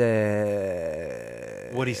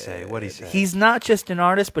said, What'd he say? What'd he say? he's not just an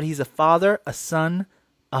artist, but he's a father, a son,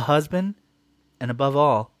 a husband, and above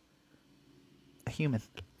all, a human.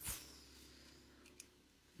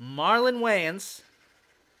 Marlon Wayans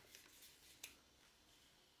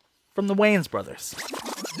from the Wayans brothers.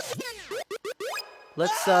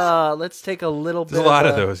 Let's take a little bit. There's a lot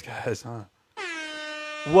of those guys, huh?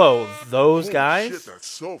 Whoa, those Holy guys. Shit, that's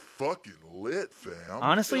so fucking lit, fam.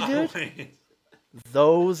 Honestly, dude,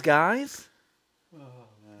 those guys.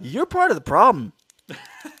 You're part of the problem.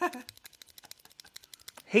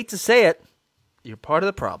 Hate to say it, you're part of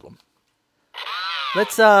the problem.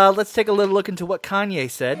 Let's take a little look into what Kanye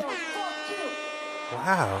said.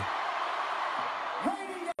 Wow.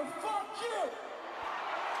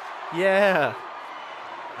 Yeah,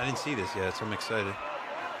 I didn't see this yet, so I'm excited.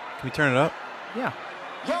 Can we turn it up? yeah.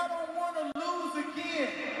 Y'all don't want to lose again.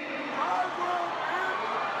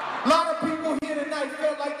 A lot of people here tonight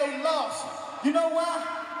felt like they lost. You know why?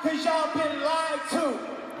 Because y'all been lied to.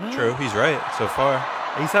 True, he's right so far.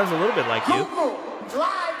 He sounds a little bit like you. Google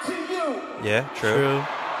lied to you. Yeah, true.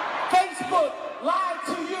 Facebook lied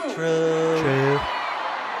to you. True.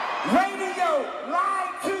 Radio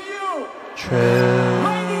lied to you. True.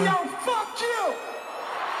 Radio, fuck you.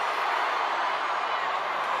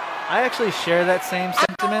 I actually share that same I know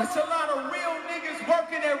sentiment. it's a lot of real niggas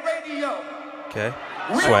working at radio. Okay.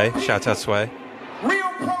 Sway. Shouts out Sway. Real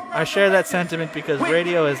program I share that sentiment because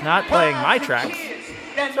radio is not playing my tracks.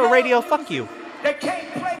 So radio, fuck you. They can't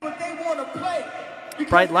play what they want to play. Because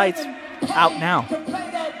Bright Lights, they've been paid out now. to play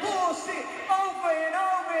that bullshit over and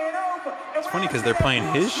over and over. And It's funny because they're playing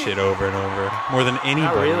his shit over and over more than Not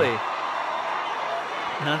anybody. really.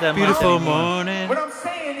 Not that Beautiful much anymore. morning. What I'm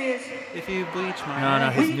saying is, If you bleach my No,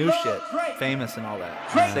 hair. his new shit, Famous and all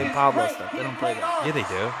that. St. Pablo stuff. They don't play that. Yeah, they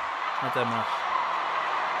do. Not that much.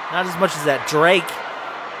 Not as much as that Drake.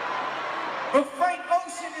 but Frank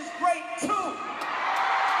Ocean is great too.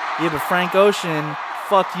 Yeah, but Frank Ocean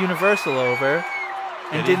fucked Universal over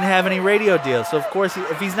and Did he? didn't have any radio deals. So of course,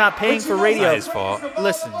 if he's not paying But for you know radio, not his fault.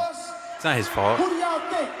 Listen. It's not his fault. Who do y'all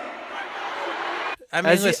think? I mean,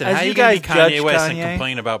 As you- listen, as how you you gonna be guys judge Kanye West and Kanye-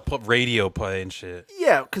 complain about radio play and shit?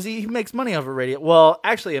 yeah, because he makes money off of radio. Well,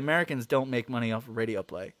 actually, Americans don't make money off of radio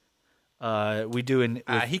play. We do in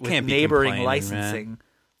with, He with can't be neighboring complaining, licensing.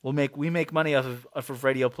 We make money off of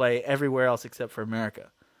radio play everywhere else except for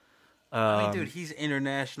America. I mean, dude, he's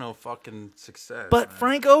international fucking success. But man.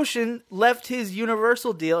 Frank Ocean left his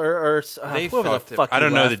Universal deal, or they whoever the fucked it. fuck I don't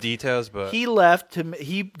he know the left. details, but He left.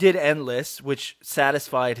 He did Endless, which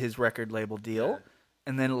satisfied his record label deal,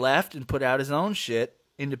 and then left and put out his own shit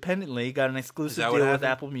independently. Got an exclusive that what deal with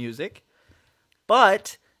happened? Apple Music.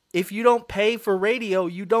 But if you don't pay for radio,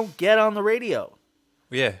 you don't get on the radio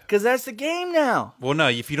yeah. because that's the game now. Well, no,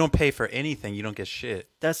 if you don't pay for anything, you don't get shit.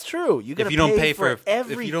 That's true. You got If to you don't pay for for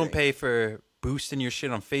everything. if you don't pay for boosting your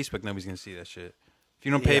shit on Facebook, nobody's gonna see that shit. If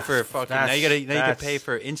you don't pay Yeah, for fucking now you can that's- pay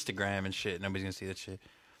for Instagram and shit. Nobody's gonna see that shit.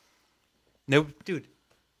 No, dude, you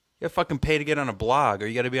gotta fucking pay to get on a blog, or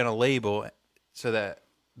you gotta be on a label so that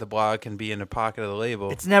the blog can be in the pocket of the label.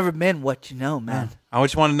 It's never been what you know, man. I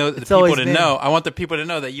just want to know the It's people always to been know. I want the people to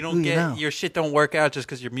know that you who don't you get know. your shit don't work out just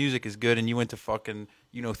because your music is good and you went to fucking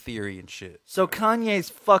theory and shit. So Kanye's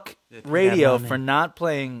fuck Yeah, radio money. for not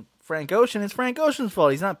playing Frank Ocean. It's Frank Ocean's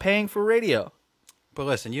fault. He's not paying for radio. But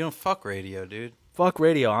listen, you don't fuck radio, dude. Fuck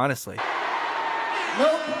radio, honestly.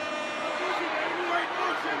 Nope.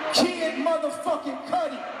 Kid motherfucking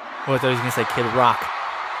Cudi. Oh, I thought he was gonna say Kid Rock.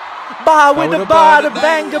 Ba with the bada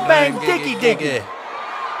bang bang diggy diggy.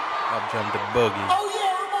 I'll jump the boogie. Oh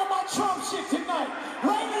yeah, I'm on my Trump shit tonight.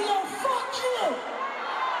 Radio, fuck you.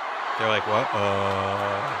 They're like, what?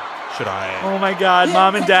 Should I? Oh my God,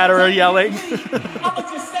 Mom and Dad are yelling. I'ma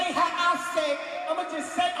just say how I say. I'ma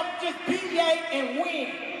just BA and win.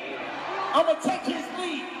 I'ma take his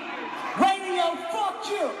lead. Radio, fuck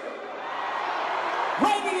you.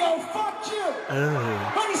 Radio, fuck you.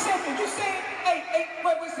 Wait a second, you saying, hey,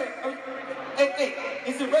 wait a second. Hey,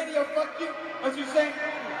 is it radio, fuck you? What you saying?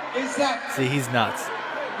 Exactly. See, he's nuts.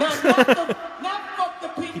 Not fuck the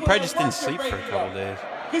people. He probably just didn't sleep for a couple days.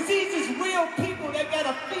 Because these is real people that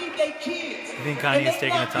gotta feed their kids. You think Kanye's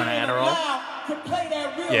taking a ton of Adderall? To play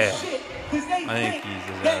that real Yeah. shit, they I think he's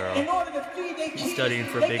his that Adderall. in order to feed their kids, studying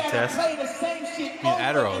for a they big gotta test. play the same shit I mean, over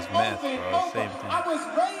Adderall and is meth, over and bro. over. Same thing. I was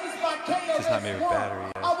raised by KRS-One. Just not made with battery,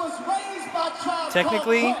 yeah. I was raised by Tribe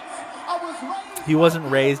Technically, Called Quest. I was raised He wasn't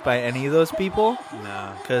raised by any of those people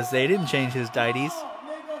No. because they didn't change his deities.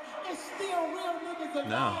 nigga. It's still real niggas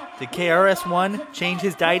No. alive. Did KRS-One change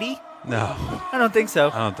his deity? No. I don't think so.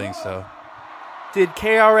 I don't think so. Did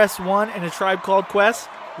KRS-One and A Tribe Called Quest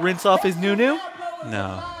rinse off his nunu?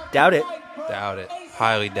 No. Doubt it. Doubt it.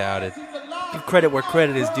 Highly doubt it. Give credit where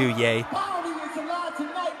credit is due, yay. Bowie is alive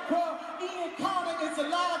tonight, bro. Ian Carter is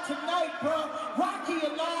alive tonight, bro. Rocky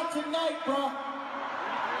alive tonight, bro.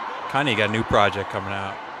 Kanye got a new project coming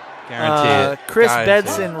out. Guarantee it. Chris Guarantee it.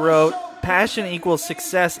 Bedson wrote, "Passion equals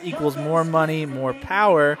success equals more money, more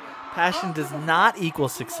power. Passion does not equal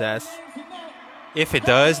success." If it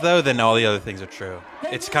does, though, then all the other things are true.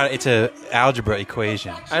 It's a algebra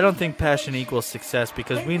equation. I don't think passion equals success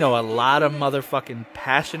because we know a lot of motherfucking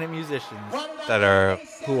passionate musicians That are.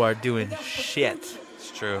 who are doing shit.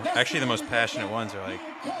 It's true. Actually, the most passionate ones are like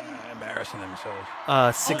embarrassing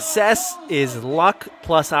themselves. Success is luck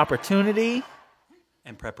plus opportunity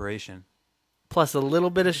And preparation. plus a little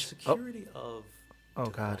bit of Security of oh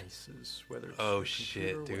god. devices, whether it's Oh your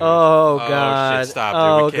shit, computer dude. or- Oh shit, god. stop, dude.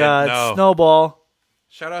 Oh We can't- god. no. Snowball.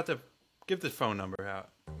 Shout out to. Give the phone number out.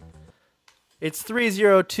 It's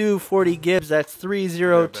 302-40 Gibbs. That's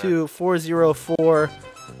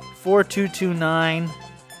 302-404-4229.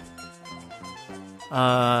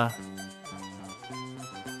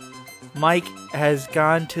 Mike has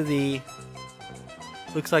gone to the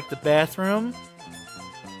looks like the bathroom.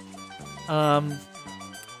 I'm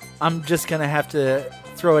just gonna have to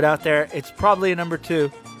throw it out there. It's probably a number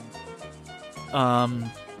 2.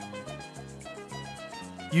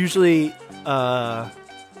 Usually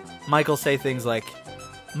Michael say things like,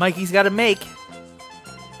 Mikey's got to make,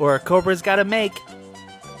 or Cobra's got to make.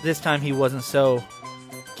 This time he wasn't so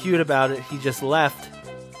cute about it. He just left.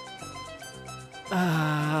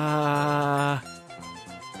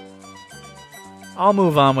 I'll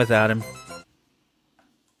move on without him.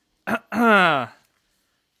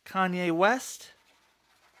 Kanye West.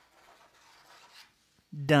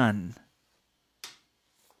 Done.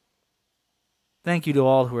 Thank you to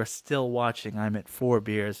all who are still watching. I'm at 4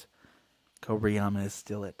 beers. Kobriyama is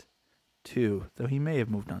still at 2, though he may have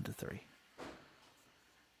moved on to 3.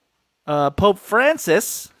 Pope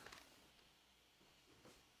Francis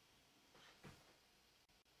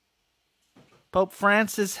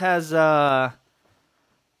has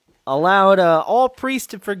allowed all priests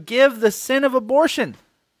to forgive the sin of abortion.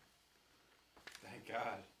 Thank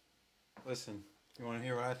God. Listen, you want to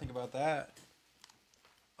hear what I think about that?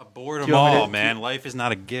 Abort them you want me all, to- man. Life is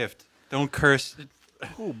not a gift. Don't curse.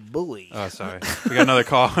 Oh, boy. Oh, sorry. We got another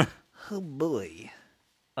call. Oh, boy.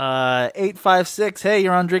 856. Hey,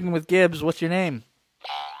 you're on Drinking with Gibbs. What's your name?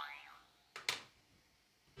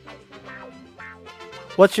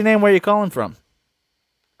 What's your name? Where you calling from?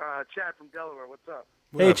 Chad from Delaware. What's up?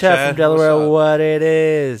 What Hey, up, Chad from Delaware. What's up? What it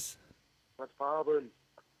is? What's poppin'?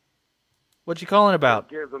 What you calling about?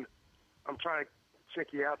 Gibbs, I'm trying to check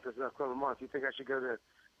you out this upcoming month. You think I should go to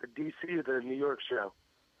the D.C. or the New York show?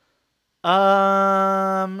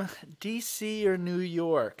 DC or New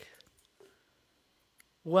York?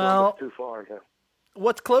 Well, Well, it's too far. Yeah.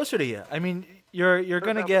 what's closer to you? I mean, you're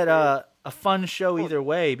gonna get a fun show either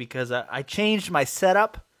way because I changed my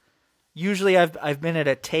setup. Usually, I've been at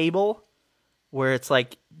a table where it's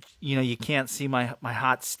like, you know, you can't see my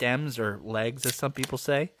hot stems or legs, as some people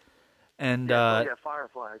say, and Yeah,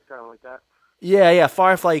 Firefly, kind of like that. Yeah,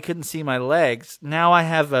 Firefly, you couldn't see my legs. Now I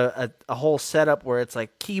have a whole setup where it's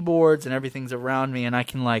like keyboards and everything's around me, and I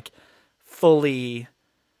can like fully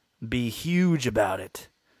be huge about it.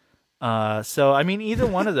 So, I mean, either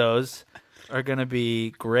one of those are going to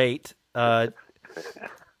be great.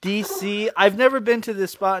 DC, I've never been to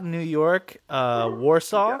this spot in New York,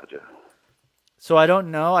 Warsaw. Gotcha. So I don't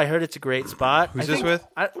know. I heard it's a great spot. Who's this with?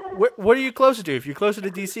 What are you closer to? If you're closer to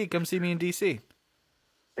DC, come see me in DC.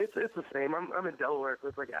 It's the same. I'm in Delaware, so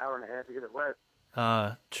it's like an hour and a half to get it west.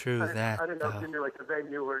 True that. I didn't know if you knew like the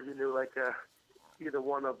venue or you knew like either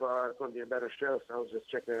one of it's going to be a better show, so I was just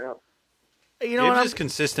checking it out. You know Gibbs what? is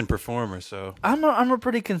consistent performer, so I'm a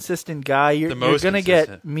pretty consistent guy. You're most gonna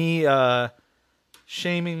consistent. get me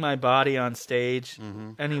shaming my body on stage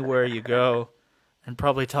anywhere you go, and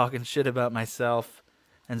probably talking shit about myself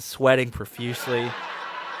and sweating profusely.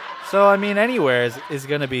 So I mean, anywhere is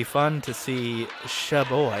gonna be fun to see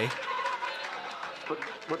Shaboy.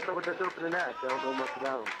 What's up with this opening act? I don't know much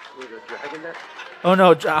about him. Was it Dragon Net? Oh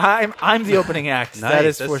no, I'm the opening act. That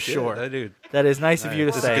is Nice, for that's good. sure. That dude. That is nice of you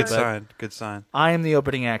to That's say. a good but sign. Good sign. I am the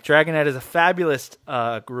opening act. Dragonette is a fabulous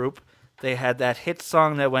group. They had that hit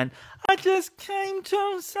song that went, "I just came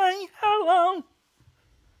to say hello."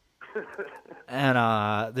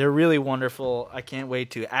 And they're really wonderful. I can't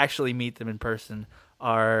wait to actually meet them in person.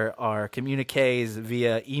 Our communiques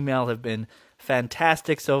via email have been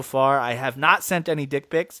fantastic so far. I have not sent any dick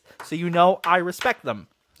pics, so you know I respect them.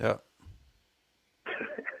 Yeah.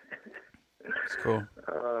 It's cool.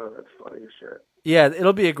 That's funny as shit. Yeah,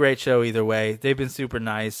 it'll be a great show either way. They've been super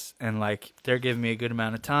nice, and like they're giving me a good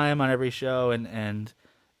amount of time on every show, and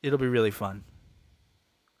it'll be really fun.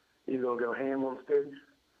 You gonna go ham on stage?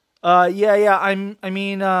 Yeah. I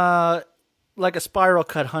mean, like a spiral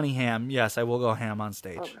cut honey ham. Yes, I will go ham on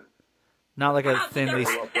stage. Okay. Not like a thinly.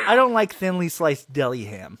 I don't like thinly sliced deli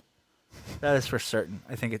ham. That is for certain.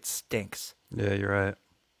 I think it stinks. Yeah, you're right.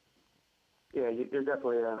 Yeah, you're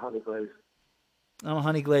definitely a honey glaze. I'm a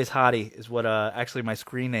honey glazed hottie is what actually my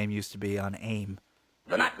screen name used to be on AIM.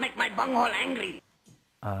 Do not make my bunghole angry.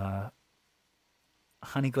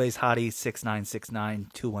 Honey glazed hottie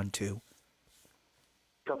 6969212.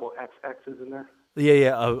 Couple XX's in there.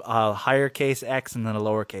 Yeah. A higher case X and then a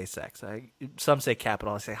lowercase x. Some say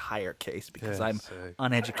capital. I say higher case because Yeah, I'm sick.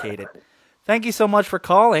 uneducated. Thank you so much for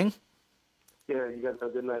calling. Yeah, you guys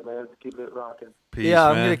have a good night, man. Keep it rocking. Peace, Yeah,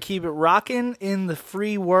 I'm man. going to keep it rocking in the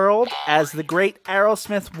free world, as the great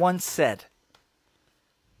Aerosmith once said.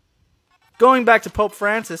 Going back to Pope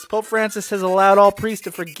Francis has allowed all priests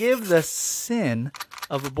to forgive the sin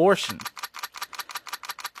of abortion.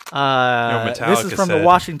 This is from the said-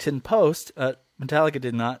 Washington Post. Metallica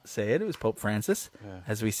did not say it. It was Pope Francis,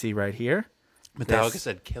 as we see right here. Metallica This-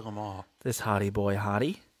 said kill them all. This hottie boy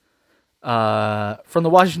hottie. From the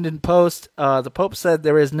Washington Post, the Pope said,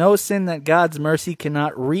 "There is no sin that God's mercy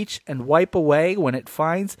cannot reach and wipe away when it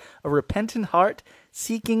finds a repentant heart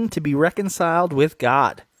seeking to be reconciled with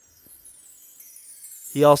God."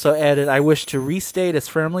 He also added, "I wish to restate as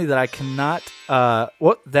firmly that I cannot,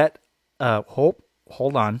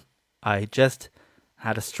 hold on. I just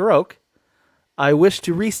had a stroke. I wish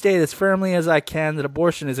to restate as firmly as I can that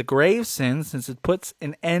abortion is a grave sin since it puts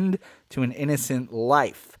an end to an innocent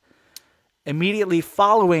life." Immediately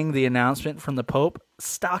following the announcement from the Pope,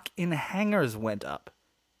 stock in hangers went up.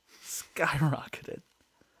 Skyrocketed.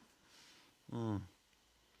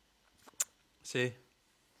 See?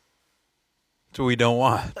 That's what we don't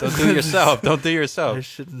want. Don't do it yourself. Don't do it yourself. I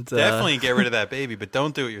shouldn't Definitely get rid of that baby, but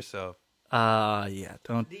don't do it yourself. Yeah,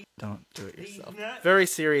 don't do it yourself. Very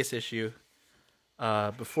serious issue.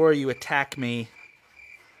 Before you attack me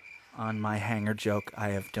on my hanger joke, I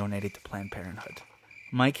have donated to Planned Parenthood.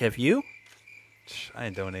 Mike, have you? I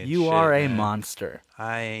ain't donating You shit, are a man. monster.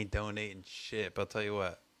 I ain't donating shit, but I'll tell you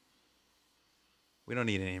what. We don't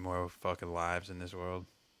need any more fucking lives in this world.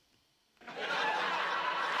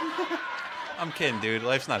 I'm kidding, dude.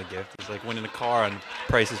 Life's not a gift. It's like winning a car on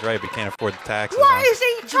Price is Right, but can't afford the taxes. What is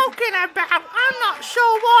he talking about? I'm not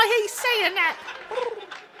sure why he's saying that.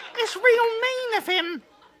 It's real mean of him.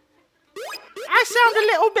 I sound a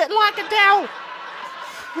little bit like Adele.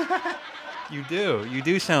 You do. You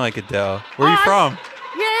do sound like Adele. Where are you from?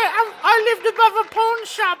 Yeah, I lived above a pawn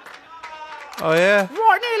shop Oh, yeah?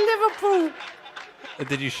 right near Liverpool.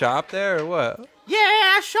 Did you shop there or what? Yeah,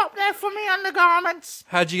 I shopped there for me undergarments.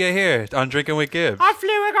 How'd you get here? On Drinking with Gibbs? I flew,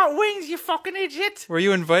 I got wings, you fucking idiot. Were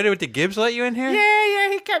you invited with the Gibbs let you in here? Yeah,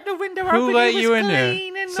 he kept the window open. Who let he was you in there?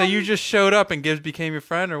 clean and, So you just showed up and Gibbs became your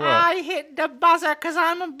friend or what? I hit the buzzer because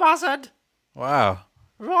I'm a buzzard. Wow.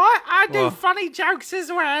 Right? I do Well- funny jokes as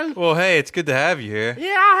well. Well, hey, it's good to have you here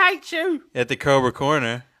Yeah, I hate you. at the Cobra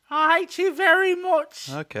Corner. I hate you very much.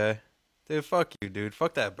 Okay. Dude, fuck you, dude.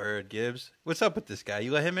 Fuck that bird, Gibbs. What's up with this guy?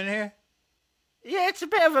 You let him in here? Yeah, it's a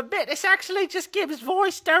bit of a bit. It's actually just Gibbs'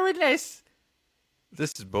 voice doing this.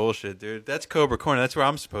 This is bullshit, dude. That's Cobra Corner. That's where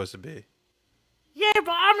I'm supposed to be. Yeah,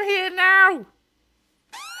 but I'm here now.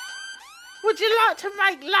 Would you like to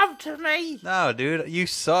make love to me? No, dude. You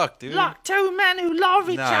suck, dude. Like two men who love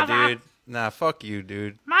each Nah, other. dude. Nah, fuck you,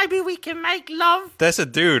 dude. Maybe we can make love. That's a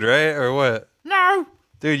dude, right? Or what? No.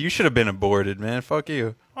 Dude, you should have been aborted, man. Fuck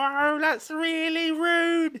you. Oh, that's really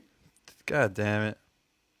rude. God damn it.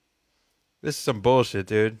 This is some bullshit,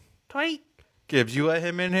 dude. Tweet, Gibbs, you let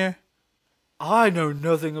him in here? I know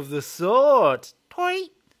nothing of the sort.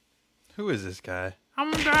 tweet. Who is this guy?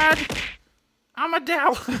 I'm Dad. I'm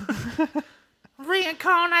Adele.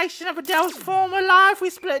 Reincarnation of Adele's former life. We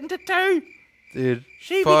split into two. Dude,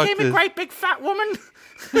 She fuck became a this. great big fat woman.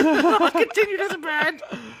 I continued as a bird.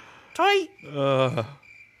 Tweet.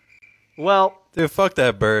 Well, Dude, fuck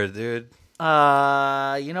that bird, dude.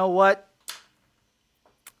 you know what?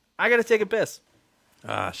 I gotta take a piss.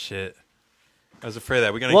 Ah, shit. I was afraid of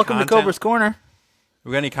that. We got any Welcome content? to Cobra's Corner.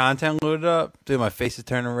 We got any content loaded up? Dude, my face is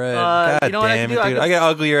turning red. God you know what I damn can it, do? dude. I get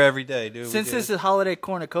uglier every day, dude. Since this is holiday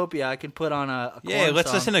cornucopia, I can put on a Yeah, corn let's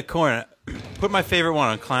song. listen to Corn. Put my favorite one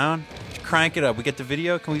on Clown. Crank it up. We get the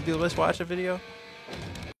video. Can we do? Let's watch the video.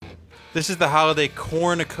 This is the holiday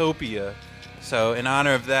cornucopia. So in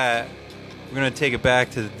honor of that, we're gonna take it back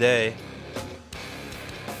to the day.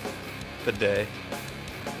 The day.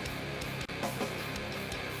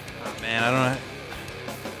 Oh man, I don't know.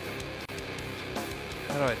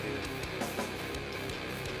 How do I do it?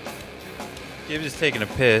 Gibbs is taking a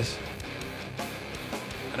piss.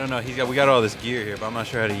 I don't know. We got all this gear here, but I'm not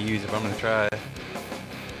sure how to use it. But I'm gonna try.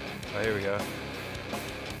 Oh, here we go.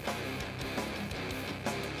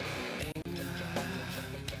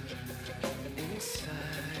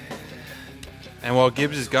 And while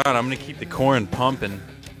Gibbs is gone, I'm gonna keep the corn pumping.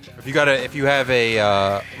 If you have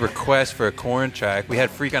a request for a corn track, we had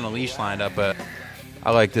Freak on a Leash lined up, but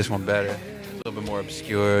I like this one better. A little bit more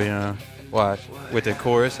obscure, you know. Watch with the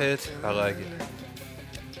chorus hits. I like it.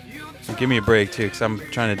 And give me a break too, because I'm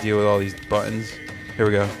trying to deal with all these buttons. Here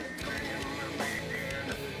we go.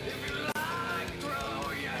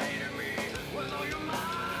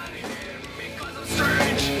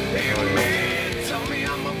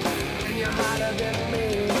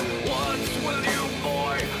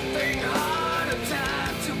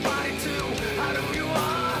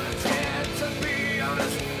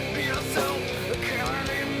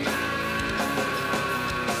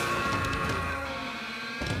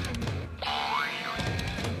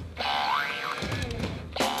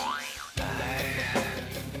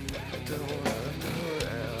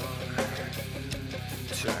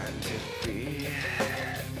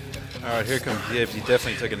 Alright, here comes Gibbs. He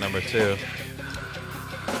definitely took a number 2.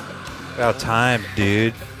 About time,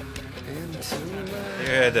 dude. You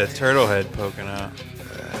had that turtle head poking out.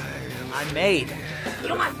 I made.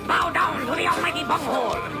 You must bow down to the almighty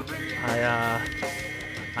bunghole.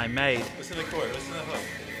 I made. Listen to the chord. Listen to the hook.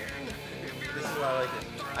 This is why I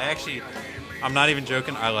like it. I'm not even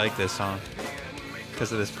joking. I like this song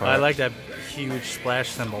because of this part. I like that huge splash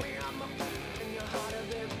cymbal.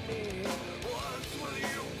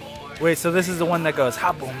 Wait, so this is the one that goes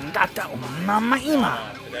ha boom da da mama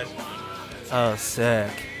ima. Oh, sick.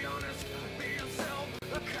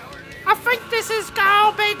 I think this is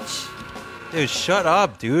garbage. Dude, shut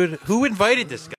up, dude. Who invited this guy?